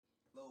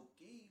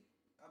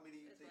How many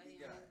do you That's think why he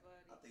he on got? his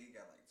body. I think he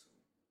got like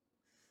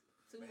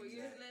 2. 2 more Maybe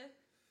years that. left.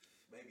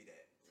 Maybe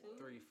that. 2.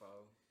 3, 4.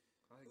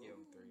 I give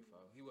him 3, 4.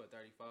 He what,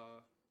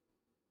 35?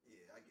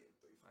 Yeah, I give him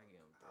 3, 4. I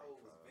give him How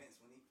old was 35. Vince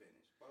when he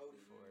finished? 40?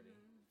 40.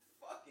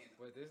 Fucking.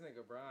 But this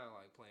nigga Brian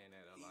like playing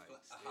at a He's like.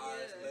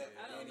 highest Yeah, level.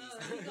 I don't And know.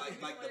 he's He gonna like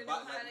be the one of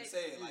bot, them like how you they-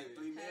 said, like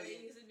 3 How they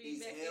million. used to be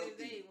He's back in the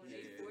day healthy. when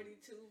they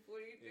 42,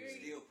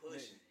 43. Still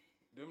pushing.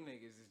 Them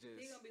niggas is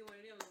He just gonna be one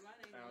of them. My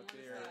nigga gonna out want to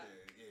there. stop.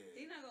 Yeah.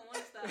 He not gonna want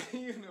to stop.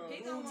 you know. He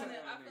gonna want to.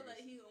 I Wu-Tang feel like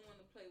niggas. he gonna want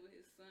to play with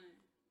his son.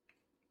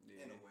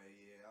 Yeah. In a way,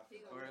 yeah. I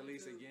He feel gonna Or like at want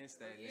least to. against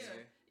that Yeah,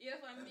 nigga. yeah.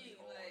 That's what I that'd be mean.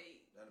 hard. Like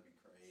That'd be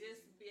crazy.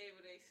 just be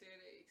able to share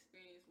that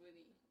experience with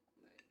him,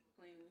 like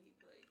playing when he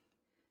played.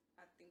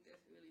 I think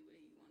that's really what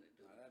he want to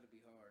do. Oh, that'd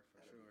be hard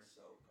for That'd sure. be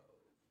so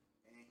cold.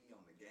 And he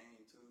on the game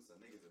too, so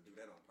niggas will do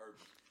that on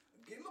purpose.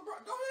 Get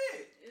LeBron, go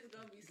ahead. It's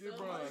gonna be Get so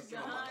Bron much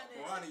some. behind it.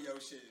 Ronnie, your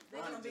shit.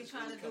 They're gonna Ronnie be just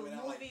trying really to do coming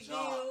out movie like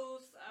John.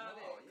 deals, all No,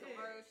 that yeah.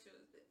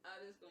 commercials. All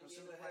this gonna be in Pursue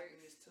the the works.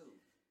 happiness too.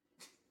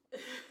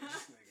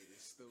 This nigga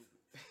is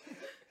stupid.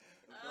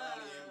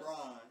 Ronnie and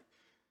Bron.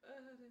 Oh,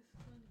 that's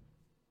funny.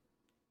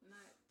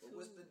 Not But too.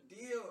 what's the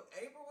deal?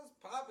 April was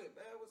popping,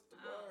 man. What's the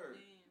Oh, word?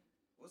 man.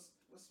 What's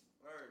the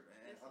word,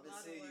 man? It's a I've been lot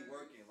of seeing you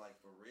words. working like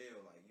for real.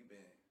 Like you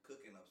been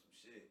cooking up some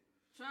shit.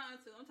 I'm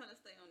trying to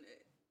stay on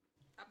that.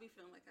 I be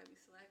feeling like I be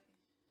slacking.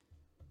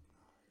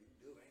 Nah, you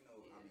do. Ain't no.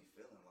 I be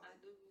feeling I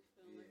like. do be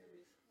feeling like I Yeah.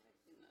 be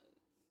slacking though.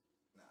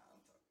 Nah,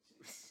 I'm talking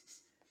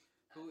shit.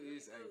 Who I really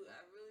is do. April?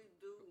 I really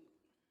do.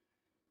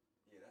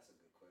 Yeah, that's a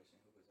good question.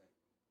 Who was that?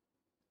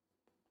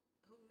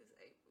 Who is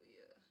April?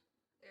 Yeah.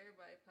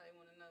 Everybody probably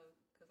want to know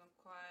because I'm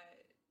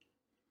quiet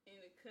in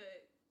the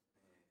cut.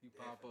 You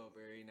pop up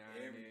every now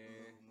and Every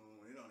then. blue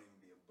moon. It don't even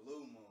be a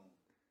blue moon.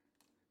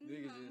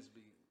 Niggas just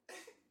be.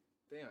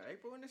 Damn,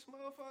 April in this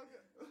motherfucker.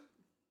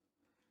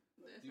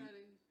 That's You- how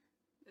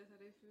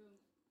they feel.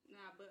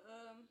 Nah, but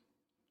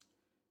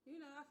you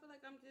know, I feel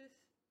like I'm just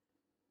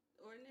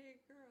ordinary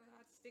girl.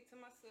 I stick to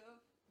myself.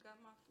 Got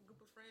my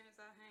group of friends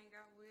I hang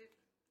out with,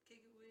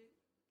 kick it with.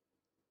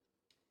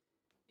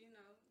 You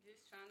know,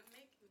 just trying to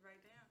make it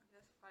right now.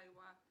 That's probably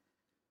why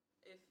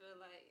it feel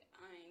like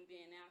I ain't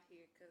been out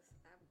here, cause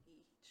I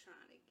be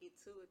trying to get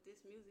to it.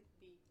 This music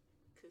be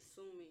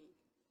consuming.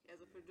 As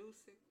a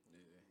producer,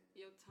 Yeah.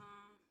 your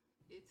time,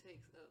 it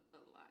takes up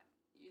a lot.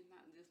 You're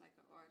not just like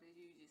an artist,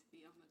 you just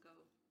be on the go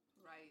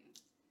writing.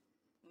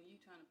 When you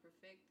trying to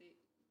perfect it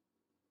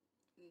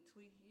and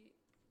tweak it,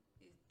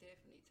 it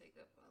definitely take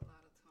up a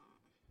lot of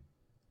time.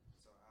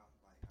 So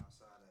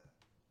outside of,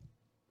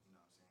 you know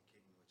what I'm saying,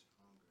 kicking with your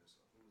hunger,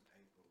 so who's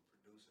April,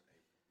 producer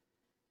April?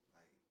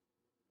 Like,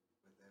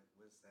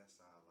 what's that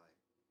side like?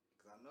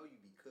 Cause I know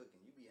you be cooking,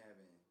 you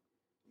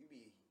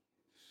be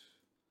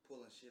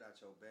pulling shit out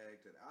your bag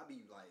I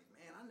be like,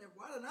 man,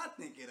 why didn't I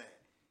think of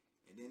that?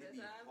 And then it be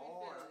That's how I be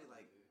hard. I feeling. be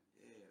like,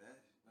 yeah,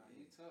 Nah, yeah,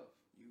 you tough.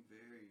 you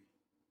very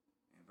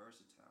and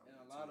versatile. In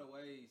a lot of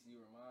ways, you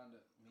remind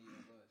me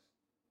of us.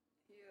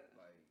 Yeah,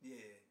 Like,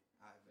 Yeah,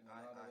 In a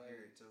lot of I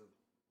hear ways. it too.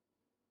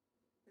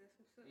 that's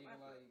what's up. even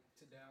like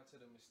down to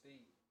the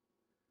mystique,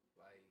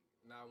 like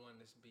not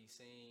wanting to be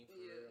seen for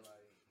Yeah. real.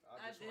 Like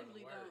I I just want to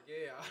definitely work. don't.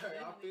 Yeah, I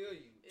Definitely. feel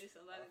you. It's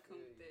a lot I of come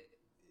feel with you. that.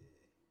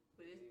 Yeah.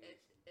 But it's, Yes.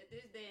 at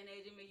this day and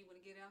age, it make you want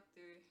to get out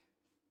there.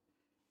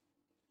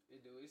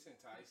 It do. It's It's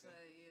enticing.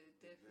 like, yeah,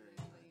 Very definitely.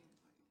 like,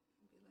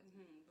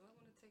 Be like, do I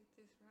want to take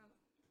this route?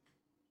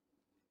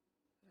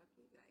 But I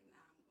be like,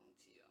 nah, I'm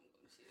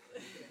gonna chill.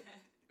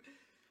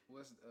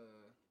 What's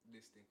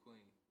Distant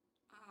Queen?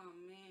 Oh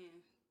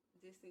man,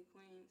 Distant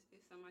Queens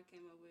is something I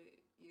came up with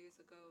years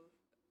ago.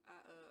 I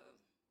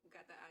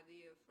got the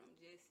idea from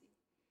Jesse,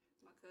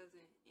 my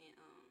cousin, and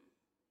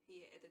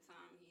at the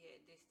time he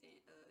had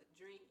Distant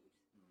Dreams.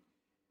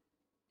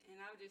 And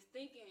I was just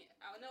thinking,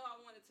 I know I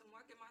wanted to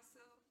market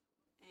myself,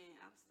 and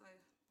I was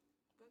like,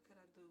 what could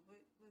I do?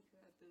 What could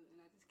I do? And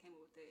I just came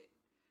up with that.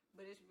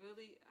 But I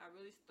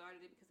really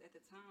started it because at the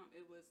time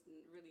it was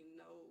really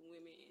no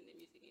women in the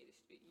music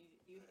industry.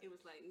 It was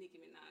like Nicki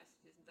Minaj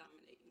just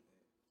dominating.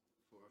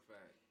 For a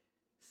fact.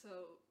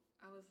 So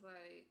I was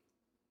like,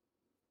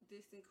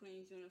 Distant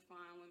Queens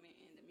unifying women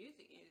in the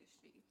music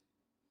industry.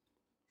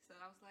 So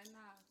I was like,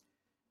 nah,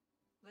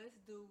 let's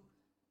do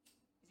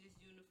just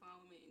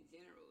unifying women in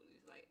general.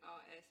 It's like all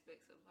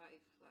aspects of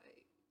life,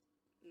 like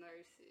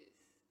nurses,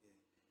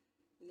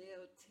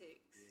 nail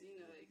techs,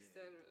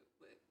 etc.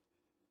 But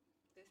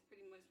that's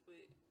pretty much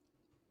what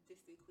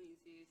Distant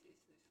Queens is.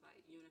 It's just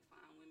like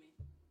unifying women.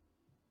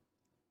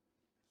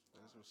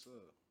 That's what's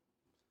up.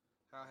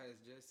 How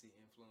has Jesse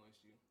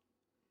influenced you?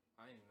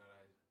 I didn't even know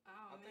that.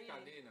 Oh, I think I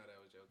did know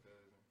that was your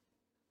cousin.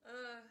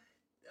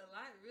 A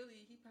lot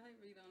really. He probably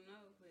really don't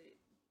know, but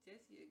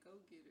Jesse a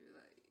go-getter.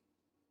 Like,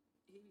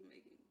 he be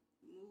making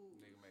moves.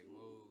 Nigga make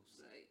moves.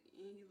 Like,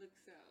 and he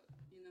looks out.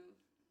 You know,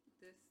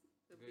 that's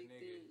the Good big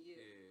nigga. thing.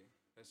 Yeah,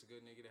 That's a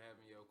good nigga to have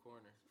in your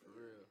corner, for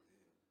real.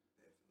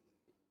 Yeah,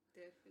 definitely.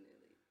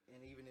 definitely.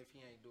 And even if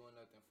he ain't doing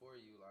nothing for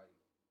you, like,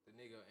 the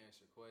nigga will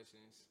answer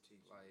questions.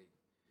 Teach you. Like,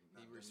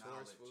 The he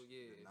resourceful, knowledge,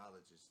 yeah. The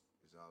knowledge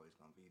is always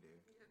gonna be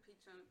there. Yep, he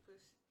trying to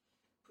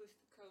push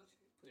the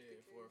culture, put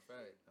Yeah, the for a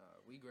cash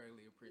fact. We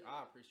greatly appreciate.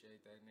 Yeah. I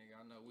appreciate that, nigga.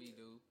 I know we Yeah.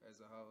 do as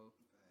a whole.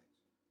 Facts.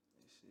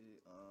 And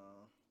shit.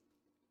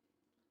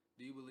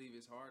 Do you believe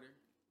it's harder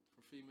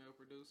for female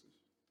producers?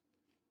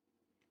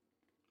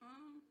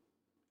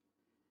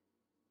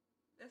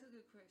 That's a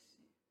good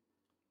question.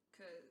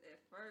 Cause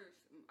at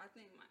first, I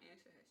think my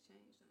answer has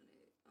changed on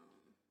that.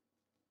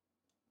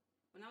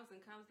 When I was in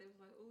college, they was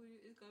like, "Oh,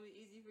 it's gonna be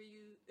easy for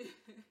you."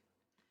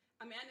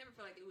 I mean, I never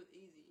felt like it was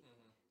easy.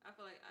 Mm-hmm. I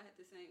felt like I had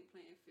the same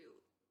playing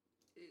field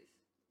as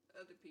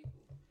other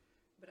people,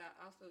 but I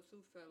also too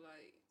felt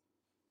like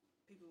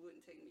people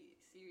wouldn't take me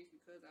serious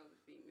because I was a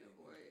female,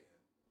 or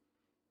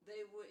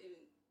they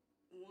wouldn't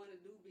want to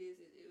do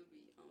business. It would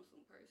be on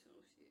some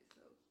personal shit.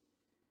 So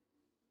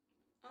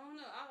I don't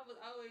know. I was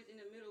always in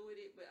the middle with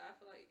it, but I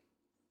feel like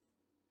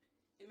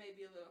it may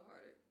be a little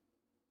harder.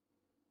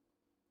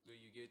 Do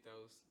you get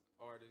those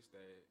artists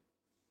that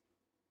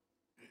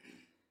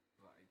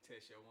like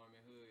test your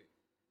womanhood,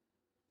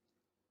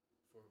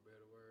 for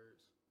better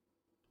words?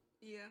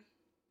 Yeah,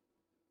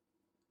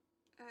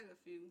 I had a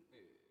few.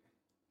 Yeah.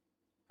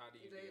 How do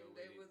you They deal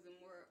with it? wasn't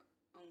more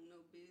on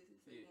no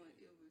business. Yeah. It was.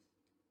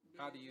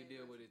 How do you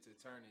deal with it to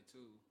turn it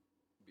to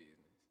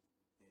business?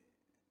 Yeah.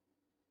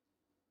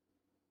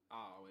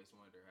 I always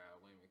wonder how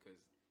women,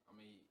 because I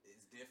mean,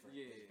 It's different.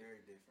 Yeah. It's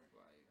very different.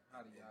 like,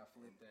 how do y'all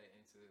flip that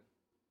into?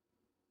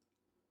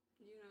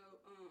 You know,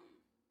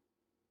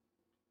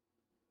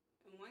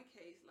 in one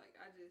case, like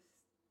I just,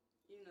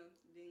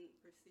 didn't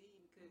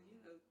proceed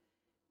because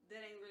that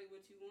ain't really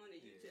what you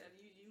wanted. Yeah.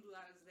 You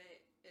utilize that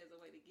as a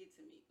way to get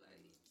to me. Like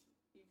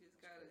you just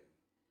gotta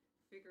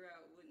figure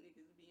out what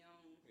niggas be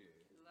on. Yeah.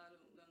 'Cause a lot of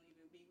them don't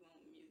even be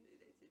wanting music.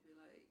 They just be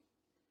like,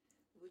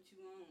 "What you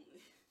on?"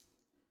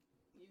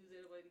 Use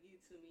that way to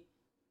get to me.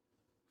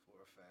 For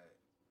a fact,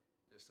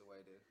 just a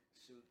way to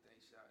shoot they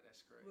shot.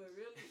 That's crazy. But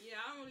really, yeah,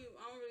 I don't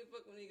really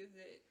fuck with niggas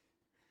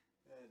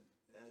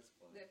That's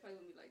funny. that play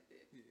with me like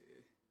that.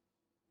 Yeah.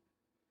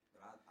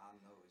 But I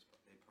know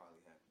they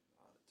probably happen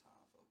all the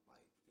time for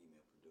like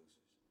female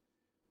producers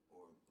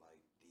or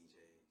like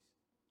DJs,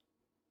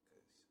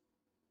 cause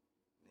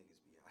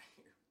niggas be out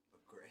here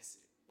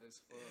aggressive. That's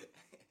fuck.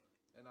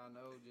 And I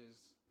know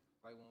just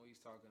like when we was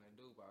talking to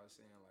Duke, I was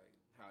saying like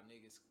how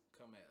niggas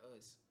come at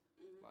us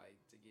like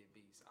to get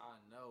beats. I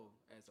know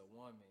as a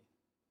woman,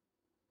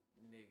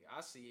 nigga, I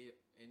see it,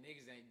 and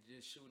niggas ain't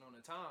just shooting on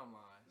the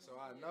timeline. So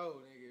I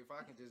know, nigga, if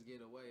I can just get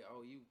away,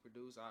 oh, you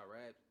produce, I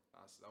rap,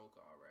 I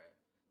so-called rap,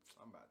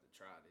 I'm about to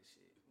try this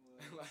shit.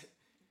 Like,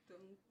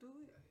 Don't do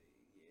it.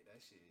 yeah, that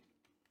shit,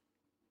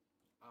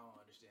 I don't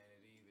understand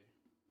it either.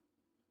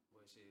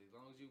 But shit, as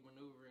long as you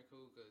maneuvering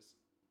cool, cause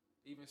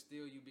even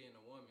still you being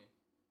a woman,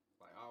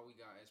 like all we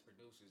got as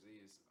producers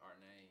is our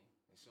name.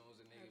 As soon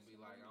as a nigga be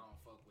like, I don't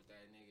fuck with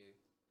that nigga,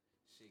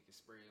 shit can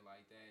spread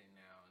like that, and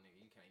now nigga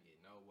you can't get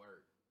no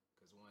work.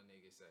 Cause one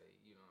nigga say,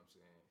 you know what I'm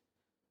saying?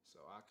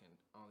 So I can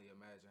only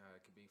imagine how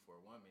it could be for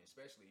a woman,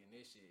 especially in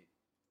this shit.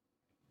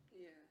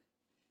 Yeah.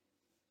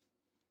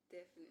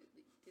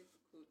 Definitely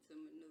difficult to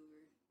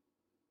maneuver.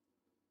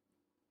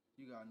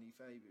 You got any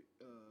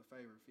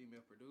favorite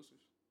female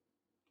producers?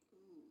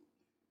 Ooh.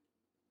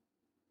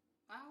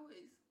 I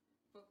always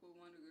fuck with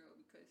Wonder Girl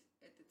because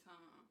at the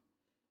time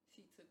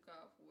she took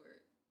off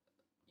where,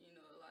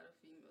 a lot of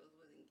females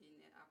wasn't getting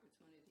that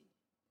opportunity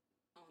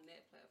on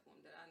that platform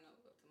that I know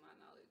of to my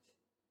knowledge.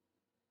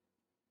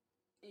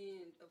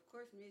 And of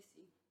course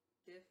Missy.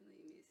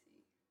 Definitely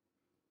Missy.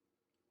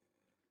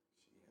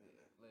 She had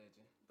that.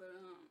 Legend. But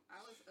I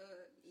was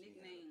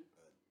nicknamed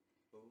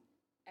Who?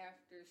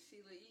 after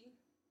Sheila E.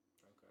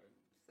 Okay.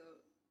 So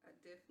I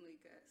definitely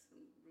got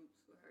some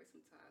roots with her,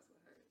 some ties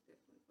with her.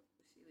 Definitely fuck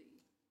with Sheila E.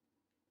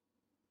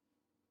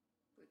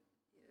 But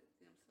yeah,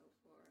 them so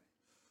far.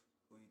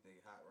 Who you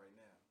think hot right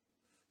now?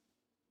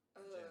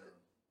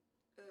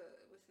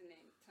 What's her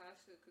name?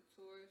 Tasha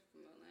Couture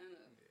from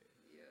Atlanta.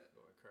 Yeah.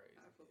 Going crazy.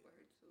 I fuck with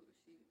her too.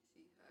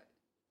 She hot.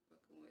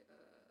 Fucking with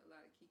a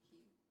lot of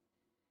Kiki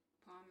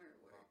Palmer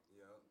work.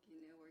 Yup.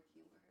 Getting that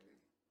working with her.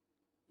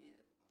 And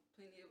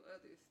plenty of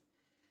others.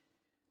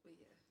 But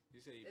yeah. You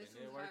say you That's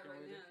been who's hot networking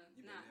right with now. her?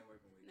 You been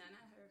networking with? Nah,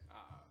 not her.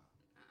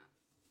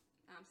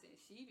 I'm saying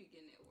she be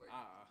getting that work.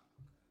 I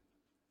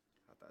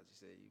thought you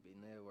said you be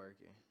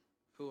networking.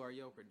 Who are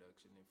your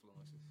production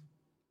influences?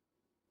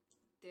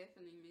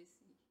 Definitely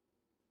Missy.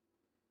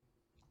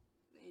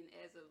 And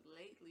as of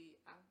lately,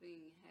 I've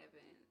been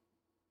having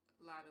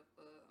a lot of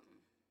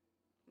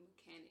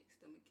mechanics,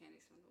 the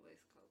mechanics from the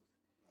West Coast.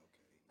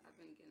 Okay. I've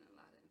been getting a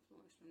lot of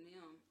influence from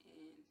them.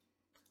 And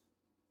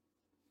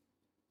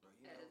Bro,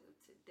 as of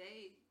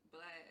today,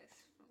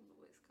 Blast from the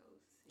West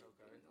Coast. He's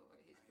Okay. pretty hard.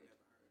 I ain't never heard of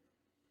him.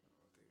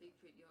 He's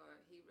pretty hard.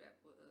 He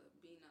rapped with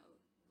Bino,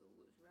 who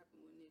was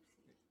rapping with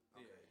Nipsey.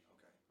 Okay. Yeah.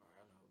 Okay. All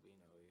right, I know who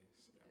Bino is.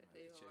 Yeah, I'm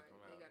they gonna have to check hard.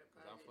 him They out. got a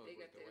 'Cause I project. fuck They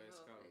got with the that West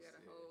whole. Coast. They got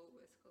a yeah. whole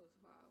West Coast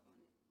vibe on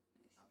it.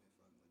 I've been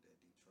fucking with that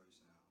Detroit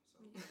sound,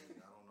 so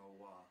Yeah. I don't know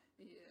why.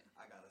 Yeah.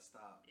 I gotta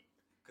stop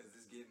because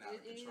it's getting out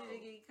of It's easy control. to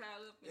get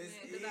caught up in It's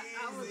that. easy,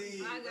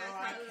 'Cause I bro. got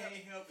I caught up.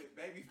 can't help it.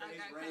 I Babyface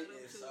got Ray caught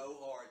up is too. so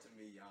hard to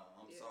me, y'all.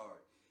 I'm Yeah.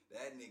 sorry.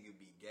 that nigga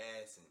be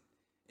gassing,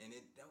 and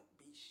it don't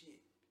be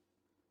shit.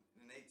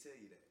 And they tell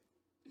you that,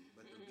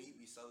 but the beat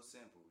be so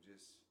simple.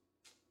 Just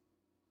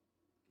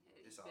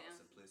it's all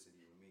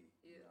simplicity with me.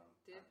 Yeah, you know?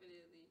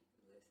 definitely.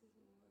 Less is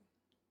more.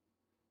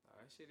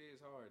 That shit is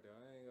hard though.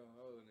 I ain't gonna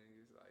hold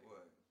niggas like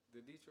What?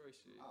 the Detroit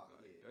shit. Oh,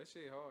 like, yeah. that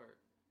shit hard.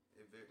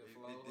 It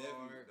flow definitely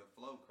hard. the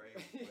flow crazy,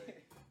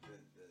 but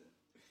the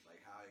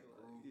like how it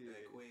grew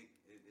that Yeah. quick,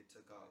 it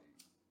took off.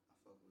 I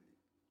fuck with it.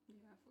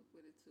 Yeah, I fuck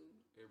with it too.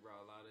 It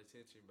brought a lot of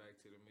attention back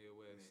to the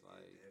Midwest, It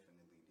like,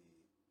 definitely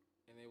did.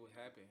 and it would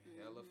happen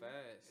hella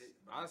fast.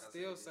 But I like I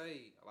still said,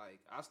 say,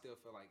 like, I still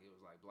feel like it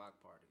was like Block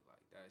Party.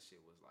 Like that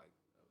shit was like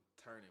a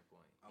turning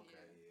point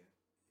Okay, Yeah.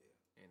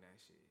 yeah. in that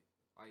shit.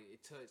 Like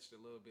it touched a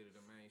little bit of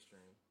the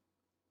mainstream.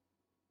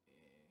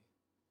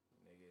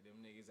 And nigga, them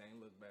niggas ain't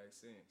looked back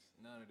since.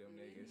 None of them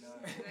niggas. Nah.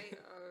 They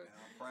are. And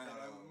I'm proud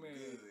of them. Man.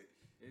 Good.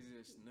 It's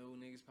just new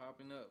niggas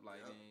popping up.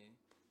 Like, Yep. then,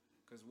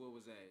 cause what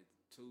was that?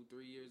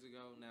 2-3 years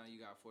ago? Now you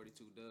got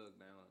 42 Doug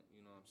now.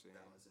 You know what I'm saying?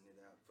 Balancing it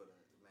out for the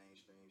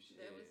mainstream shit.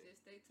 That was Yeah.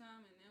 just their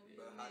time, and now we.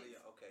 But on how do next.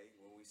 y'all, okay,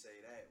 when we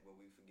say that, when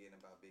we forgetting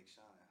about Big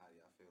Sean, how do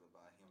y'all feel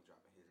about him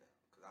dropping his album?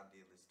 Because I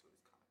did listen to it,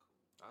 it's kind of cool.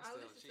 I I still,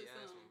 listened she to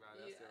asked some. me about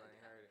it. I Yeah, still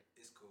ain't heard it.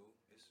 It's cool.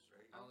 It's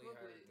straight. I only fuck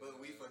heard with it. But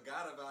we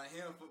forgot about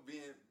him for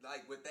being,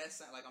 like, with that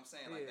sound, like I'm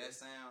saying, like Yeah. that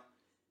sound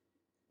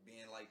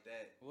being like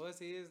that. Was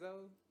his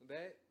though?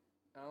 That?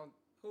 I don't.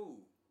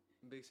 Who?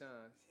 Big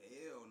Sean's.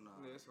 Hell no.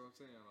 That's what I'm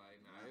saying. Like,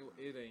 nah, Nah.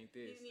 it ain't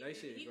this. He That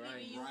didn't shit even- he didn't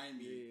grimy. even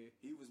Grimy. Yeah.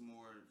 He was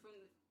more, From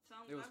the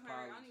songs It was I've heard, I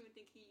don't polished. even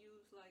think he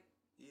used like.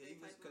 yeah, he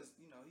was, because,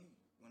 you know, he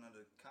went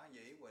under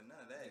Kanye, it wasn't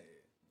none of that. Yeah.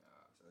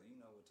 Nah. So you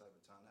know what type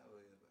of time that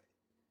was, but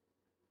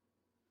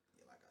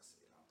yeah, like I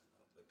said, I don't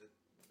know. But the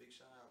Big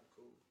Sean album,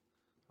 cool.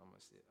 I'ma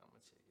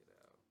check it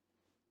out.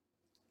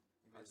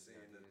 You I been just seeing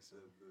gotta the get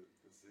some.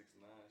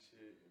 6ix9ine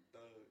shit and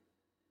Thug.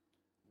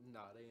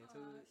 Nah, they into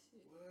Oh it.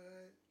 shit.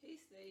 What? He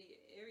say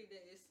every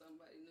day is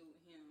somebody new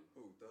with him.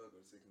 Who, Thug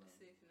or 6ix9ine?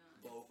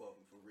 6ix9ine. Both of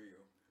them for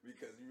real.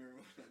 Because you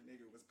remember when that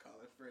nigga was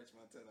calling French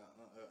Montana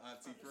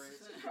Auntie French?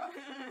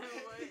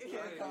 What? He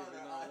I didn't called even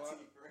her know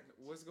Auntie French.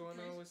 What's going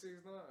on with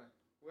 6ix9ine?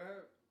 What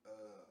happened?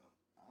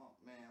 I don't,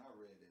 man, I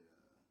read it.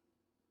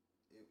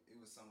 It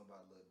was something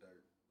about Lil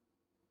Durk.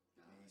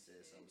 And he said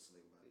something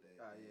slick about that.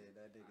 Oh yeah,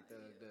 that nigga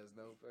Thug yeah. does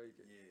no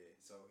faking. Yeah,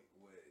 so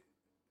what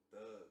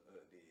Thug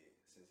did,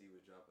 since he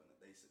was dropping it,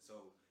 they said,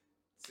 so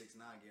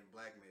 6ix9ine getting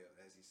blackmailed,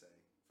 as he say,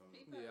 from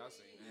He Yeah, I probably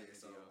seen is. that.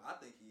 yeah. So video. I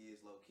think he is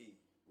low key,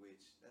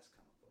 which that's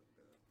kind of fucked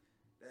up.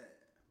 That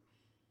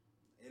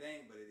it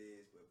ain't, but it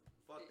is. But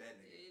fuck that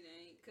nigga. It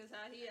ain't, cause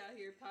how he out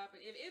here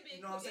popping. If it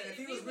been, You know what I'm saying? if If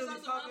he he was was really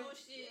on some popping, humble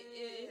shit,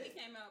 yeah. if he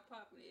came out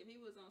popping, if he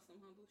was on some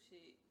humble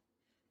shit,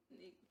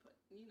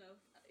 you know,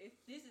 if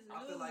this is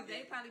I feel new, like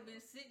they it- probably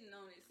been sitting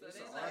on it, so It's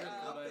they an like, article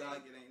I oh, feel that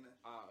like it ain't.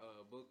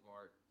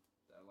 Bookmark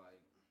that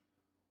like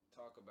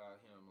talk about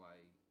him,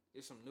 like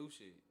it's some new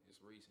shit. It's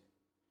recent,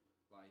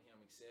 like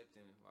him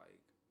accepting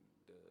like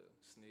the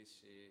snitch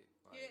shit.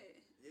 Like,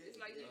 yeah, it's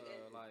like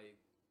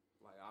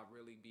like I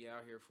really be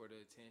out here for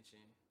the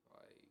attention,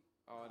 like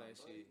all that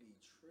shit.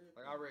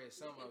 Like I read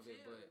some You of can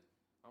it, tell. but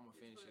I'm gonna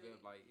It's finish it funny.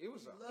 up. Like it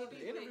was He the love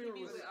it. interview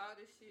he be was with all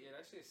this shit. yeah,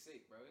 that shit's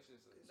sick, bro. It's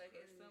just Like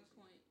at some crazy.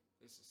 point,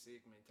 it's a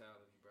sick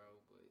mentality, bro.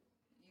 But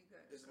you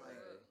got. It's like-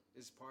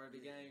 it's part of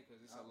the Yeah. game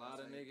because it's I a was lot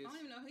of saying- I niggas. don't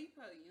even know. He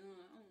probably young.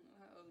 I don't know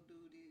how old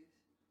dude is,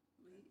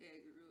 but he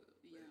act real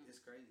young. It's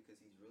crazy because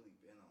he's really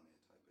been on that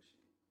type of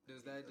shit.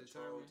 Does He's that a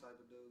troll determine type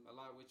of dude? a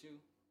lot with you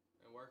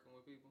and working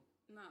with people?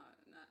 Nah,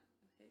 not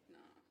heck nah.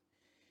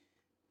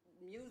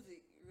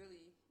 Music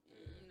really, and,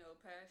 Yeah. you know,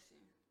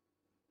 passion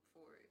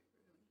for it.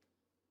 Really.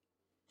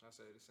 I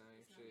say the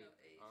same It's not shit no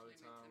age all the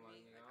limit time. to Like,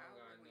 me. nigga, Like, I I'll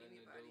don't got work with nothing to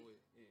anybody. do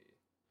with. Yeah.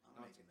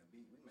 I'm making a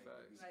beat. We make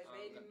Facts. a beat. Like Oh,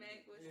 Baby okay. Mac,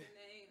 what's Yeah. his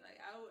name? Like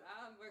I'll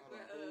work Hold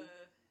with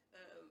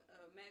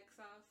on, Mac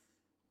Sauce.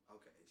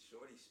 Okay,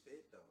 Shorty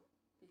spit though,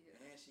 Yeah,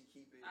 and she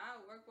keep it.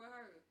 I'll work with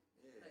her.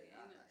 Yeah, like, you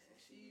know, and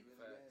she- she really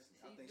Facts. nasty.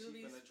 I she think do she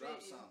be finna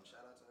drop spitting. something.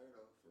 Shout out to her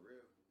though, for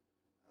real.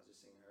 I was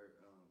just seeing her.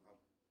 I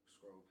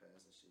scrolled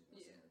past and shit. And I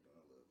Yeah. seen her doing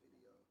a little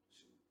video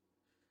shoot.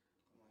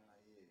 I'm like,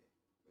 oh, yeah,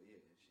 but yeah,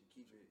 she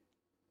keep it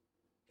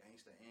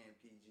gangsta and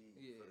PG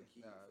Yeah, for the key.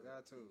 nah, for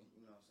got the to. key,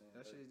 you know what I'm saying?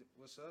 That shit,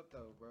 what's up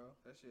though, bro?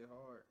 That shit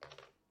hard.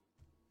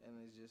 And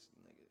it's just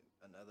nigga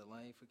another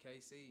lane for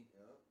KC.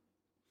 Yup.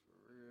 For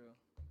real.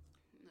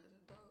 Another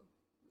door.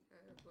 We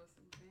got her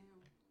busting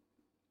down.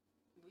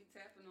 We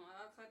tapping on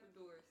all type of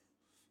doors.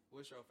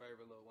 What's your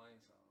favorite Lil Wayne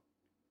song?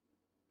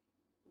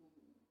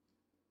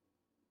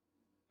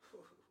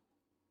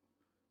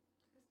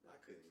 I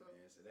couldn't even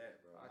answer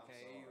that, bro. I I'm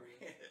can't sorry.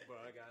 either. But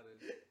I gotta.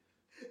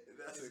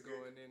 That's It's a good.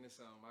 going into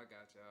something. I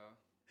got y'all.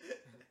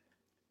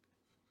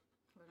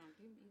 Hold on,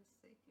 give me a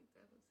second.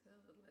 That was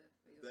hella left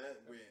field. That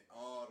went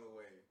all the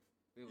way.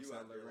 It was You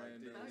out hella there like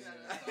random. I this.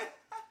 gotta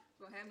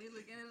gonna have me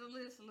looking at the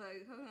list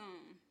like, hold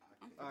on.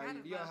 I couldn't. All right,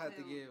 Forgot you don't about have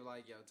to them. give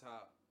like your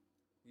top.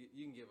 You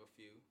can give a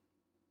few.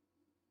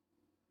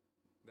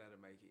 That'll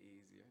make it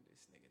easier.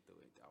 This nigga threw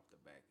it off the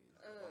back of his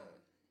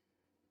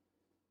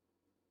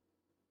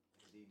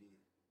DD.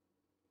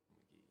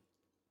 McGee.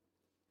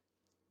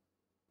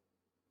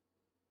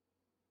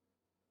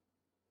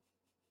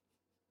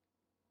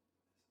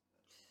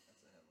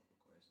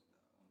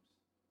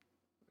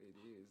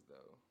 it is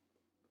though.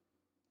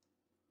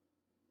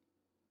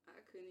 I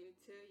couldn't even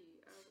tell you.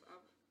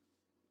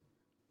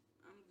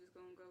 I'm just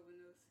gonna go with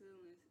No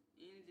Ceilings,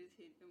 and it just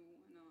hit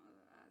 #1 on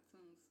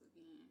iTunes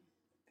again.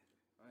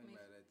 I ain't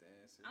mad at the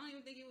answer. I don't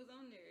even think it was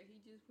on there.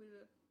 He just put it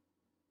up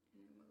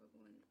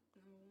and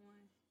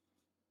 #1.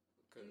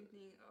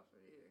 Anything off of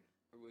there.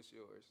 What's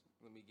yours?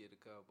 Let me get a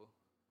couple.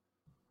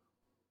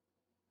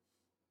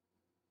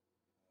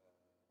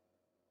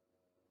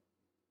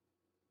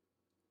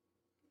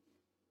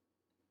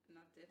 And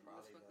I definitely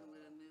was Probably, fucking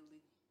Lil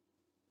Millie.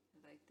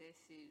 Like that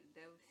shit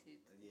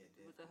Yeah,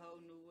 was a whole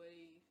new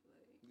wave.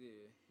 Like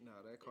Yeah, no,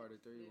 that Carter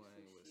 3 that Wayne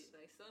shit, was.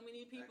 like so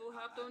many people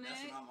hopped on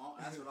That's that. what I'm on.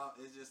 That's what I'm.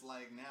 It's just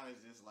like now.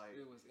 It's just like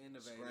It was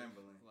innovative.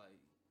 scrambling. Like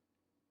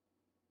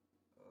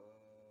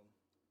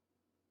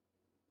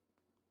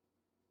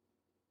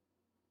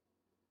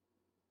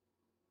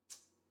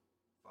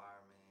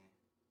Fireman.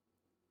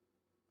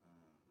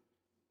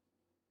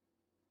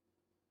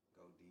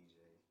 Go DJ.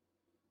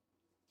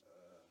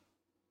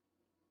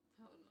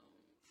 Hold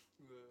on.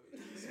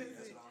 See,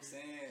 that's what I'm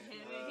saying.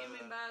 Him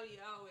and Bobby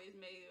always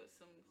made up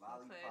some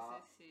Lollipop.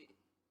 classic shit.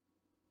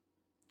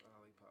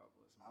 Lollipop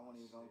was. I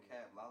wasn't even gonna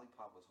cap.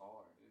 Lollipop was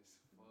hard. It's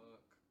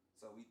fuck.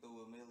 So we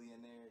threw a Millie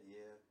in there.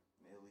 Yeah,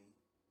 Millie.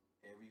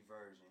 Every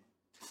version.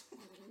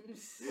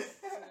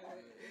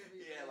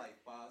 He had like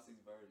 5-6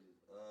 versions.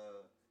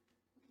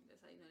 That's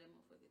how you know that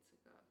motherfucker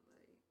took off.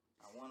 Like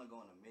I want to go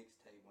on a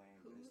mixtape,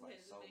 Wayne, but it's like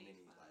so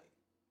many. Like,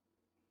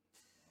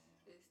 man,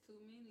 it's too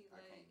many.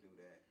 I Like can't do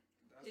that.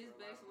 his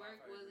best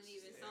work wasn't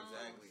even songs.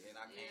 Exactly, and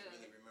I can't Yeah.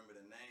 really remember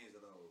the names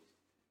of those.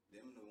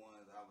 Them the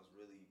ones I was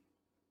really.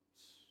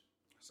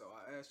 So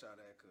I asked y'all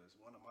that because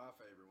one of my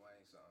favorite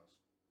Wayne songs,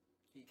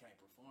 he can't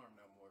perform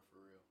no more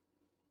for real,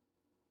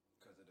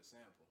 because of the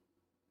sample.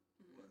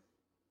 What?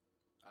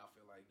 I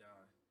feel like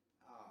dying.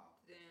 Oh,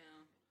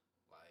 Damn.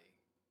 Like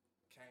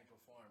can't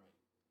perform it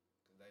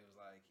because they was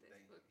like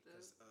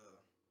That's fucked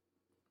up.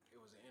 it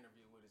was an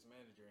interview with his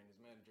manager and his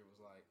manager was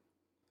like,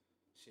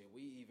 shit,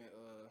 we even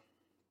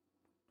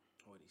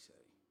what'd he say?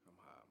 I'm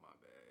high, my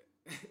bad.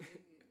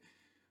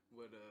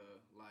 But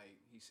like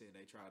he said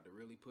they tried to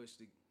really push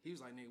he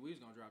was like, nigga, we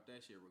was gonna drop that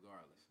shit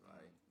regardless.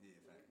 Like yeah,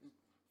 facts.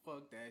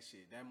 fuck that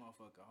shit. That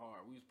motherfucker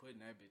hard. We was putting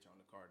that bitch on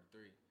the Carter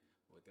 3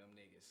 with them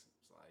niggas.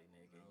 It's like,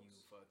 nigga, you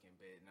fucking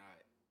bet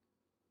not.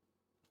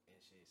 And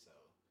shit, so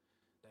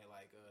they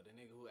like the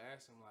nigga who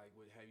asked him like,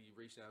 have you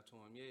reached out to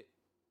him yet?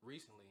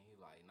 Recently, he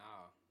like,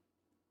 nah.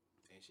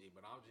 And shit,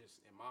 but I'm just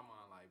in my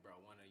mind like, bro,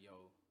 one of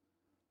yo,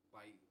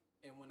 like,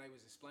 and when they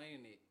was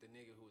explaining it, the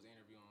nigga who was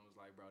interviewing him was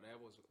like, bro, that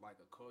was like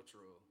a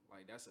cultural,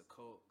 like that's a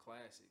cult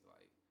classic.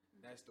 Like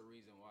that's the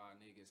reason why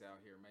niggas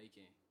out here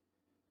making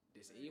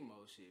this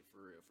emo shit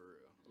for real, for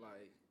real.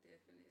 Like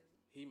Definitely.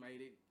 he made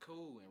it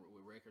cool and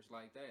with records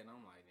like that, and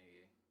I'm like,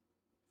 nigga,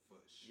 For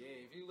sure.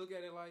 yeah, if you look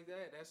at it like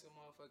that, that's a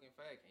motherfucking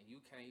fact, and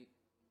you can't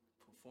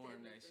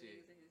perform that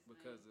shit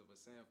because of a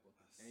sample.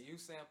 And you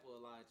sample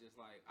a lot, just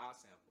like I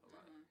sample a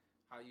lot.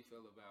 How you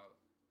feel about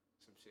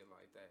some shit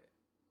like that?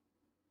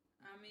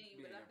 I mean,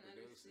 Being but I a can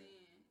producer.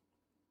 understand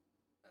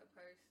a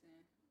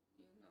person,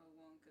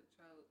 want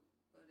control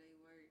of their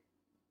work.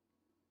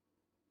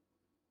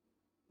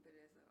 But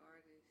as an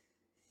artist,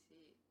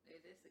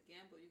 shit, that's a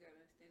gamble. You gotta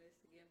understand that's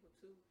a gamble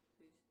too.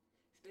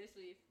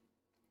 Especially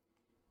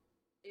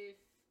if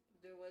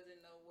there wasn't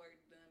no work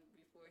done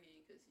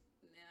beforehand, because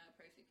now a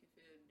person can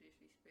feel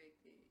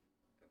disrespected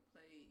or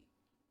played.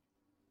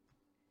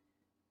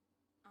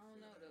 I don't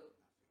know though.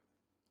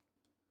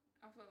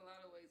 I feel a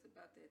lot of ways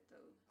about that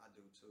though. I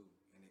do too,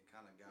 and it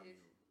kind of got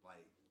me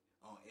like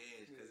on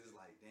edge because it's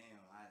like,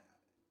 damn,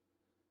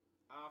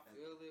 I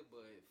feel it,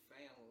 but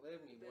fam,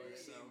 let me work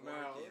Let me something work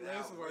out. it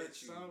Let's out work with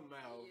you. something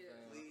out, Yeah,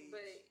 fam. Please.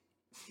 but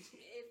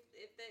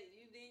if that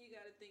then you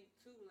gotta think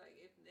too, like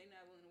if they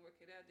not willing to work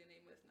it out, then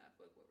they must not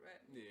fuck with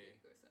rap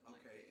music or something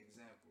like Okay, that.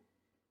 example.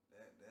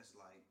 That's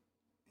like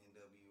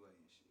NWA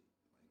and shit,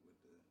 like with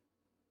the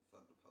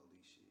fuck the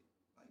police shit.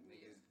 Like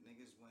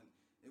niggas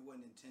it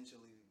wasn't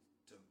intentionally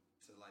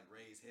to like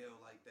raise hell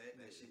like that.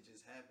 That shit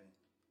just happened.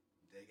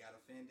 They got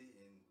offended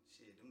and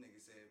shit. Them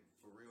niggas said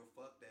for real,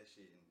 fuck that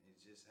shit, and it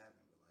just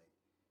happened. But like,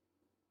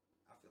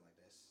 I feel like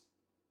that's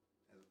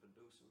as a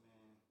producer,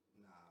 man.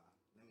 Nah,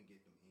 let me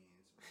get them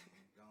ends,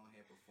 man. Go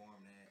ahead,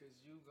 perform that.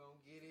 Cause you gon'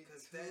 get it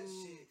Cause too, that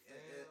shit,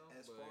 fam,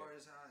 as far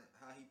as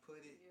how he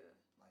put it, Yeah.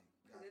 like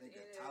I 'Cause at think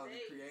the a end of the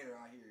talented day, creator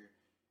out here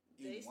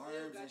they eating still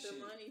worms got and the shit.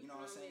 money You know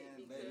what I'm from saying?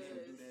 it Letting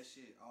him do because- that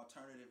shit,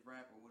 alternative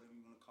rap or whatever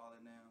you want to call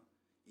it now,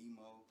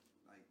 emo,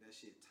 like that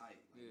shit tight.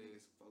 Like Yeah.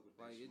 niggas fuck with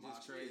that like shit. it just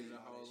Mosh created pit a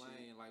and all whole that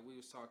shit. lane. Like we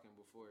was talking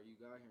before you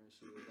got here and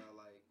shit about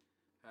like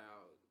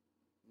how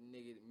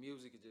nigga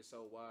music is just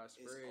so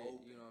widespread.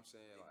 open. You know what I'm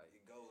saying? Like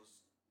It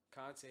goes.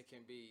 content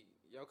can be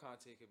your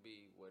content can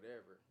be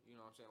whatever. You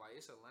know what I'm saying? Like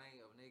it's a lane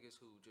of niggas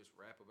who just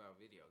rap about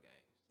video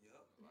games.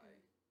 Yup.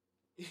 Like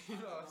you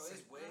know what I'm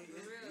saying? It's way. For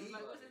It's real. deep.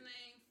 Like what's his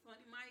name?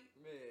 Funny Mike.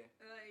 Yeah,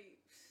 Like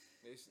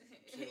it's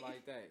shit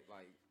like that.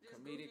 Like Just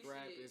comedic goofy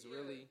rap shit, is yeah.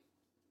 really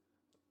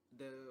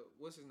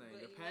what's his name?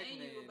 But The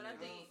Pac-Man. Emmanuel, but I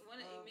nigga. think one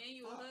of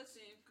Emmanuel Fox,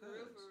 Hudson, for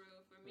real,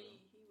 Cuz. for me,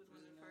 he was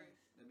one of the first.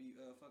 They be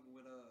fucking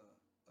with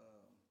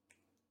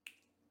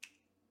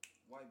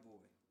white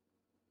boy.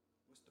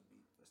 What's the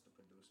beat? What's the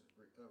producer?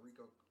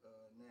 Rico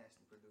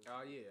Nasty producer.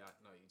 Oh yeah, I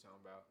know you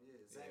talking about.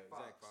 Yeah, Zach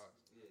Fox.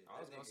 Yeah,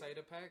 I was gonna say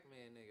the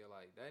Pac-Man nigga,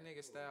 like that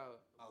nigga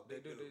style. Oh, They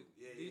big do the dude.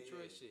 Yeah,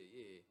 Detroit yeah. shit,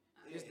 yeah.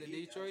 Yeah, It's the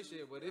he Detroit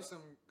actually- shit, but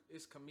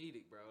it's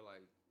comedic, bro.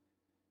 Like,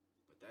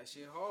 but that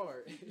shit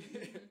hard.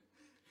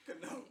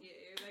 No. Yeah,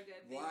 everybody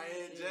got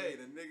YNJ,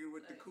 the nigga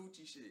with the Like-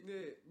 coochie shit.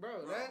 Yeah,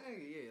 bro, Bro. that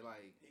nigga, yeah,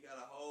 like, He got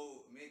a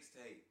whole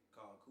mixtape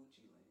called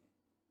Coochie Land.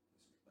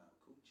 It's about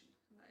coochie.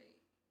 Like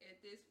at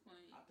this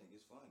point, I think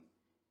it's funny.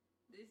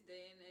 this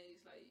day and age,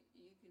 like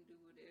you can do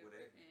whatever,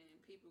 Whatever. and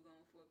people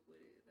gonna fuck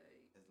with it.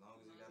 Like As long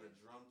as it got a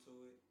drum to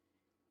it,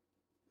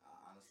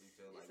 I honestly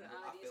feel like It's an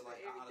I audience feel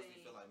like for I honestly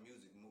everything. feel like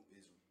music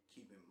is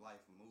keeping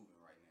life moving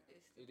right now.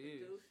 it's the It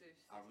is.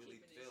 producers. I that's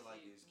really keeping feel this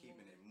like shit it's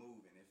keeping moving. it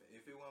moving.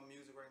 If it wasn't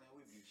music right now,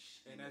 we'd be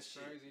and that's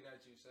crazy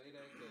that you say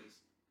that,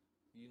 because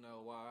you know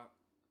why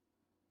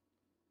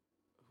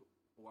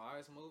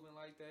it's moving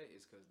like that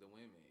is because the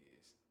women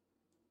is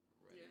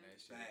running Yeah. that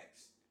shit.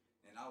 Facts.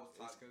 And I was It's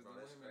talking, because bro, the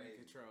that's women in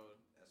crazy. control.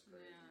 That's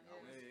crazy. Yeah, I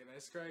was- Yeah,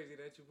 that's crazy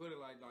that you put it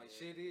like Yeah.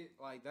 shit. It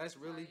like that's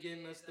really Oh,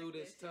 getting yeah, us through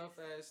like this that tough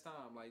ass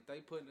time. Like they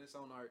putting us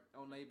on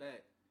their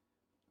back.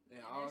 And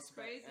And all it's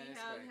crazy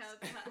aspects.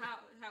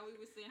 how we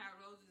were seeing how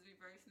roles is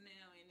reversed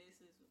now, and this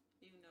is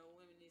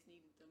women is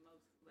needed the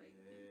most. Like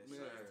Yes, in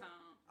sir. this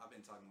time. I've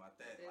been talking about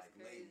that That's like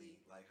lately,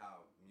 crazy. like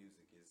how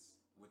music is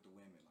with the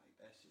women, like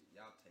that shit.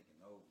 Y'all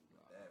taking over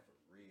with that for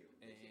real.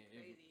 And, That shit and,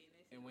 crazy, and,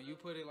 that shit and when you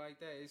love. put it like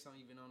that, it's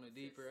even on a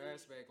deeper Succeed.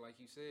 aspect, like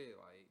you said.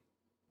 Like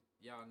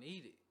y'all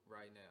need it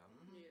right now.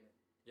 Mhm. Yeah.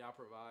 Y'all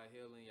provide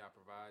healing. Y'all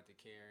provide the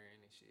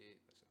caring and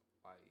shit.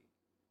 Like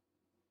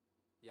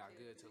y'all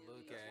good to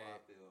look That's why I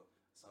at. feel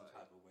some Like-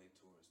 type of way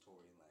towards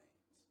Tory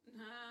Lanez.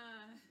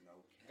 Nah.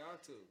 No cap.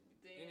 Got to.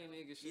 Any Damn.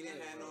 nigga He should.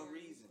 didn't have no bro.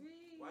 reason.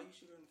 Why you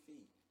shoot her in the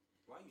feet?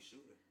 Why you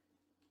shoot her?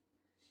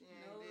 She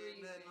ain't No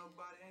did nothing. reason.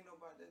 Nobody. Ain't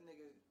nobody. That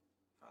nigga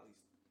probably.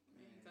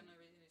 You ain't got no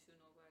reason to shoot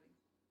nobody.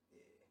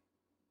 Yeah.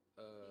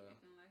 He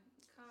acting like a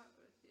cop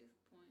at this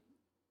point.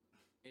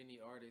 Any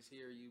artist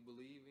here you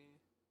believe in?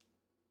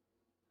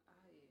 Oh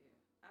yeah,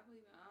 I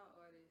believe in all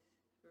artists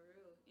for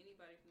real.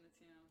 Anybody from the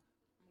town,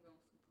 I'm gonna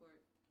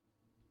support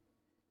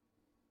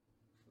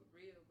for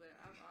real. But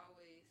I've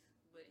always,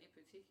 but in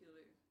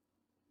particular,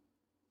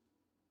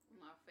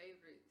 my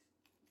favorites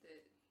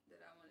that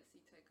I want to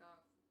see take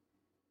off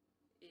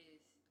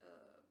is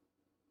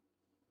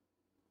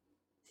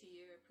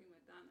Tierra Prima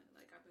Donna.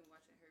 Like I've been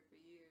watching her for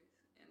years,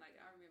 and like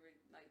I remember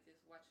like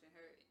just watching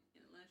her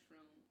in the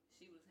lunchroom.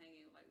 She was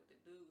hanging like with the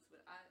dudes,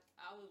 but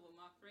I was with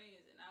my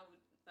friends, and I would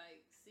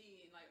like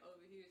see and like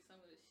overhear some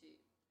of the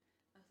shit.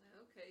 I was like,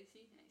 okay,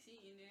 she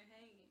in there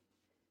hanging,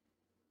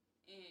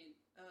 and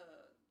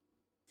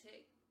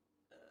Tech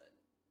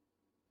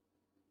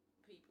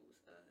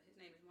Peoples, his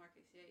name is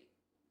Marcus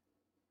Yates.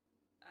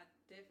 I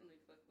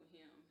definitely fuck with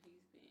him.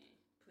 He's been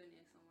putting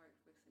in some work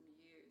for some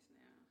years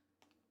now.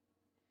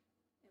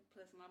 And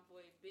plus my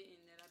boy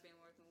Bitten that I've been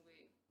working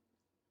with,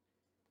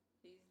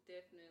 he's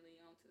definitely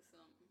onto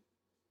something.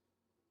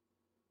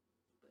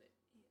 But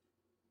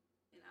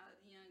yeah. And all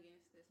the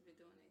youngins that's been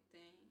doing their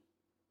thing.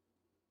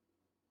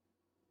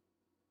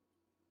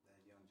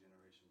 That young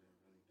generation been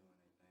really doing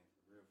their thing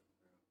for real, for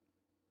real.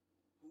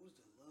 Who's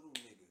the little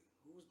nigga?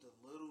 Who's the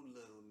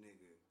little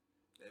nigga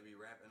that be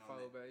rapping on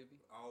Faux that?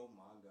 baby. Oh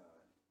my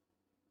god.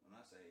 When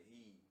I say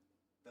he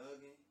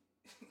thugging,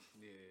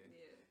 Yeah.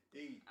 Yeah.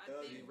 he I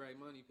He thugging. Ray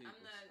Money people.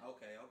 I'm not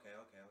Okay.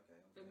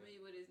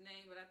 familiar with his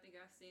name, but I think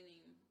I've seen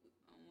him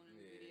on one of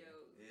the Yeah.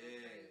 videos. Go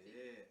Yeah, crazy.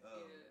 yeah.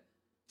 Yeah.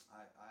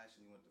 I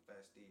actually went to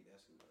Fast Steve.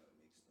 That's who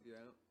mixed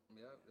them.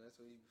 Yep. That's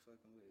what you be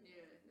fucking with.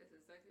 Yeah, that's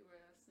exactly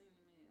where I seen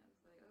him at. I was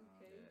like,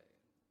 okay. Yeah.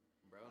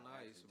 Bro,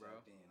 I nice, actually bro.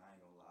 tapped in. I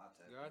ain't gonna lie. I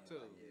tapped Got in. to.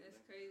 Like, yeah,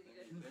 That's crazy.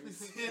 let me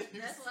see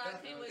you That's why I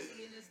stop. can't wait to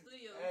get in the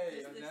studio. Hey,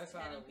 just to that's how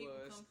have them it people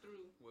was. come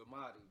through. With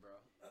Marty, bro.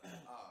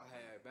 Oh, I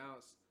had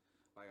bounce.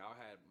 Like, I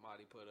had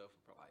Marty put up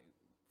for like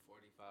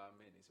 45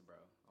 minutes, bro.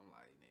 I'm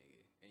like,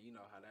 nigga. And you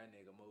know how that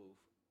nigga move.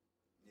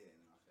 yeah,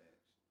 no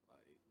facts.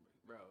 Like,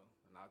 bro.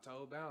 And I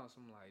told Bounce,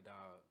 I'm like,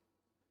 dog.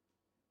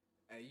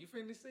 Hey, you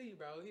finna see,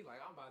 bro. He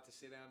like, I'm about to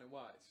sit down and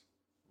watch.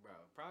 Bro,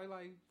 probably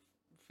like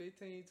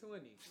 15,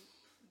 20.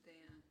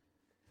 Damn.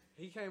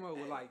 He came up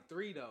with Hey. like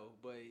 3 though,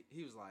 but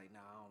he was like,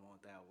 nah, I don't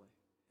want that one.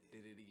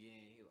 Did it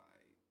again. He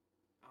like,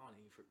 I don't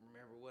even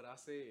remember what I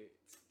said.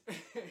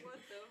 What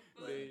the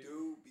fuck? They-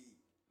 Dude be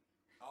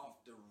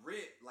off the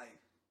rip, like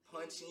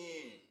punch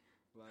in.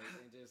 Like,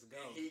 and just go.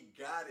 And he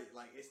got it.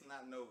 Like it's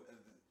not no.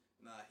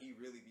 Nah, he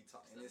really be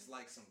talking. And it's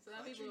like some Some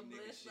country people are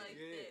nigga blessed shit. like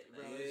Yeah, that.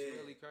 bro, Like, it's Yeah.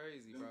 really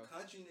crazy, Them bro.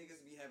 country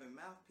niggas be having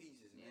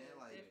mouthpieces, yeah, man.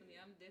 Like definitely.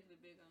 I'm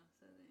definitely big on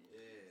Southern.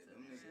 yeah,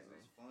 them Southern niggas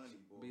rappers. is funny,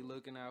 boy. Be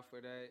looking out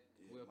for that.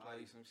 Yeah, We'll play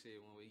Marty. some shit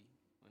when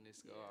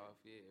this go Yeah. off.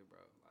 Yeah,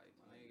 bro. Like,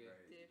 Marty nigga,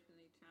 crazy.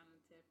 Definitely trying to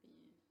tap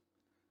in.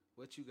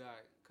 what you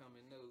got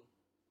coming new?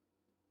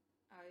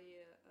 Oh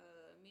yeah,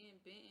 me and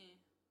Benton,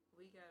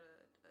 we got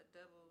a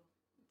double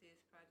this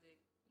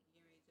project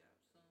getting ready to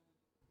drop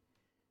soon.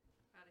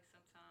 Probably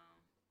sometime.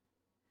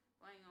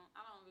 Well,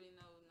 I don't really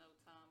know no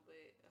time,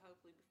 but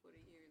hopefully before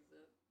the year is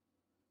up.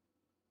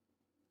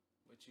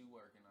 What you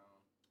working on?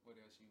 What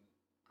else you?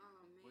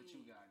 Oh man. What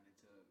you got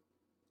into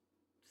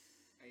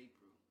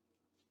April?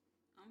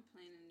 I'm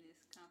planning this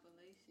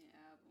compilation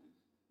album.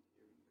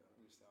 Here we go.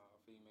 It's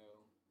all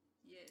female.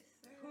 Yes,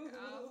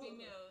 all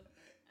female,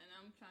 and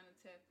I'm trying to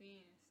tap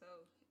in.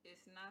 So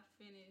it's not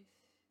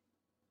finished.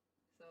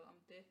 So I'm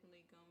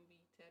definitely gonna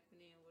be tapping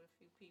in with a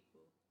few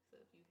people. So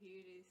if you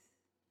hear this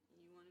and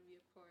you want to be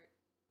a part,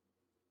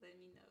 let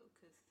me know,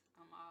 cause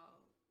I'm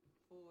all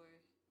for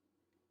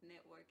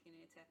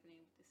networking and tapping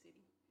in with the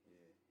city.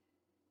 Yeah.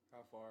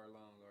 How far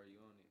along are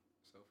you on it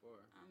so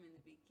far? I'm in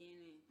the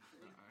beginning.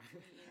 We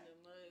Alright. in the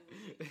mud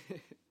with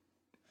it.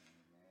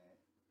 Man.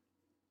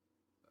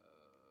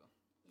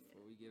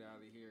 Before we get out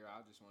of here,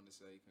 I just want to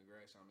say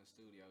congrats on the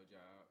studio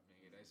job,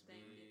 nigga. That's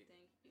Thank big. you,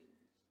 thank you.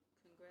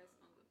 Congrats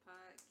on the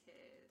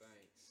podcast.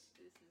 Thanks.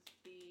 This is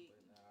big.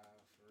 But nah,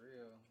 for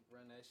real,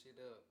 run that shit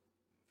up.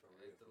 For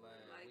At real. the for real.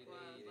 lab.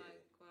 Likewise, need it.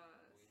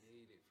 likewise. We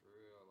need it for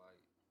real.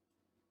 Like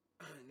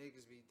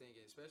niggas be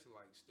thinking, especially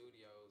like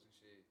studios and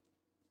shit.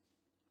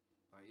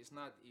 Like it's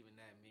not even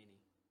that many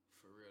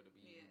for real to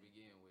be Yeah. to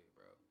begin with,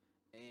 bro.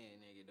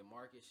 And nigga, the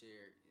market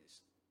share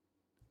is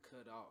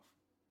cut off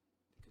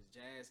because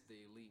Jazz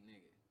the elite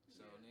nigga.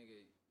 So Yeah. nigga,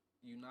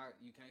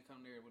 you can't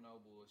come there with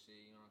no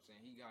bullshit. You know what I'm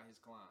saying? He got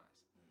his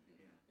clients.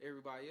 Yeah.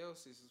 Everybody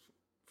else is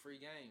free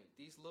game.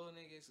 These little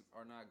niggas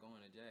are not going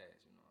to Jazz.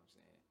 You know what I'm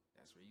saying?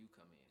 That's where you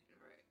come in.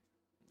 Right.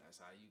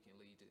 That's how you can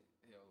lead the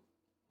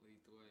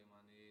way, my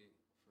nigga.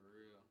 For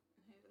real.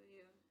 Hell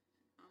yeah.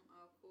 I'm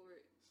all for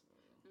it. So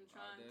I'm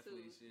trying I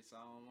definitely to. shit's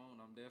all I'm on.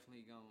 I'm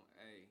definitely gonna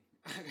I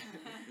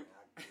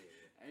get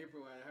it.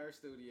 April at her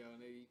studio,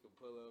 nigga. You can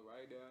pull up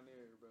right down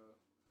there, bro.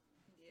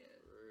 Yeah.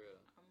 For real.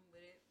 I'm with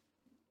it.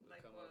 We'll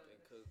come up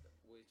and cook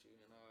with you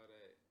and all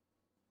that.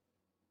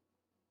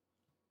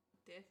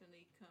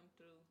 Definitely come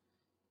through.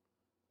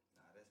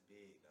 Nah, that's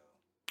big though.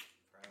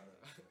 Proud of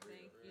you. For real,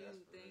 Thank for real. you.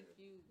 That's for Thank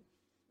real. you.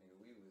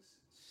 Nigga,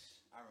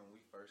 I remember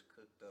we first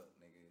cooked up,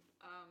 nigga.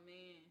 Oh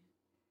man.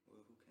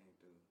 Well, who came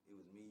through? It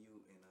was me, you,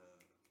 and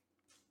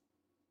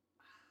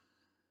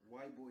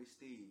white boy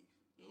Steve.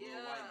 The little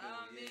Yeah, white dude,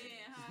 oh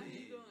man, how he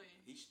Steve. doing?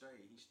 He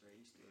straight. He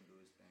still do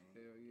his thing.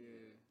 Hell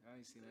yeah. I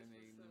ain't seen that That's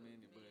nigga in a what's up,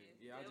 minute, but man.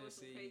 yeah, I That was just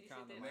some see crazy he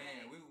kind of shit that like.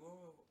 Man,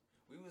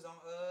 we was on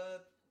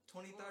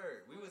 23rd.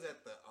 We was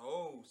at the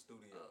old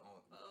studio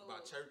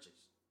by churches.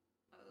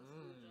 Oh,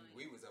 school joint.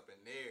 We was up in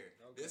there.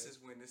 Okay. This is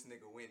when this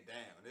nigga went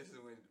down. This is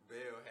when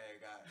Bell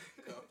had got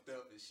cuffed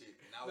up and shit.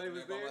 And I was They in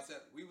was there by there?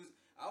 myself.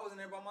 I was in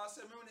there by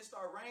myself. Remember when it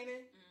started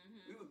raining?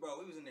 Mm-hmm. We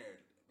was in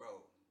there,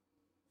 bro,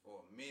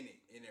 for a minute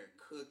in there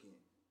cooking.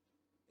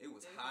 It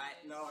was That's hot.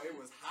 nice. No, it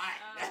was hot.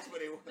 That's what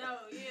it was.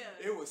 No, yeah.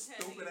 It was Had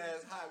to stupid get-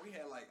 ass hot. We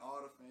had like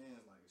all the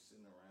fans like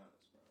sitting around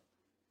us, bro.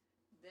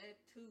 That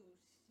too.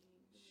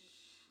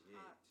 Shit.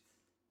 Hot.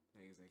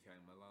 Niggas ain't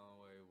came a long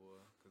way,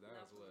 boy. Cause that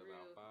Not was for what,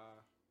 real.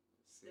 about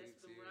 5, 6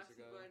 That's the years Roxy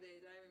ago.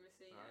 birthdays. I remember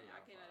seeing Oh, you. yeah,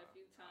 I came out a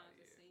few oh, times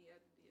to yeah. see you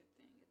do your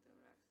thing at the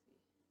Roxy.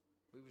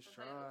 We was I was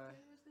trying. like,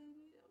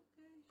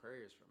 okay.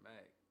 Prayers for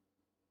Mac.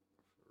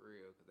 For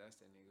real, cause that's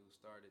the nigga who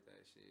started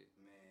that shit.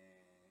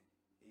 Man,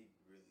 he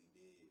really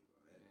did,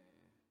 bro.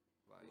 Man.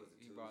 Like Was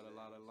it he brought a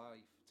lot of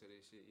Tuesdays? life to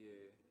this shit,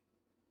 yeah.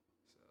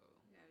 So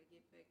Gotta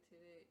get back to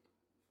that.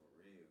 For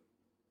real.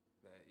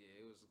 that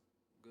it was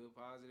good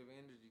positive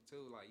energy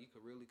too. Like you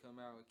could really come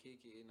out and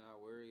kick it and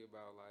not worry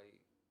about like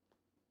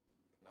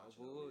no Watching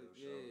bull, the real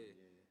show,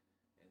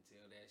 yeah.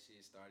 Until that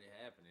shit started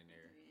happening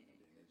there. Man, And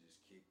then it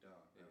just kicked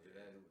off. Yeah. After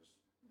that, it was.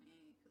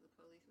 man, because the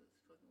police was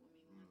fucking with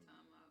me one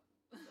time out.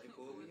 They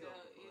pulled me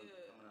Without- up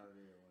yeah. coming out of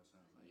there one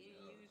time. Like, You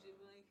didn't use your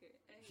blanket.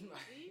 Hey,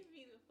 leave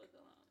me the fuck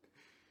alone.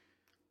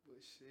 But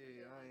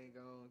shit, I ain't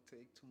gonna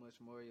take too much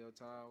more of your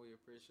time. We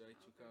appreciate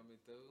you Okay. coming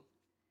through.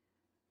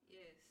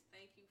 Yes,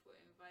 thank you for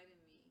inviting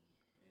me.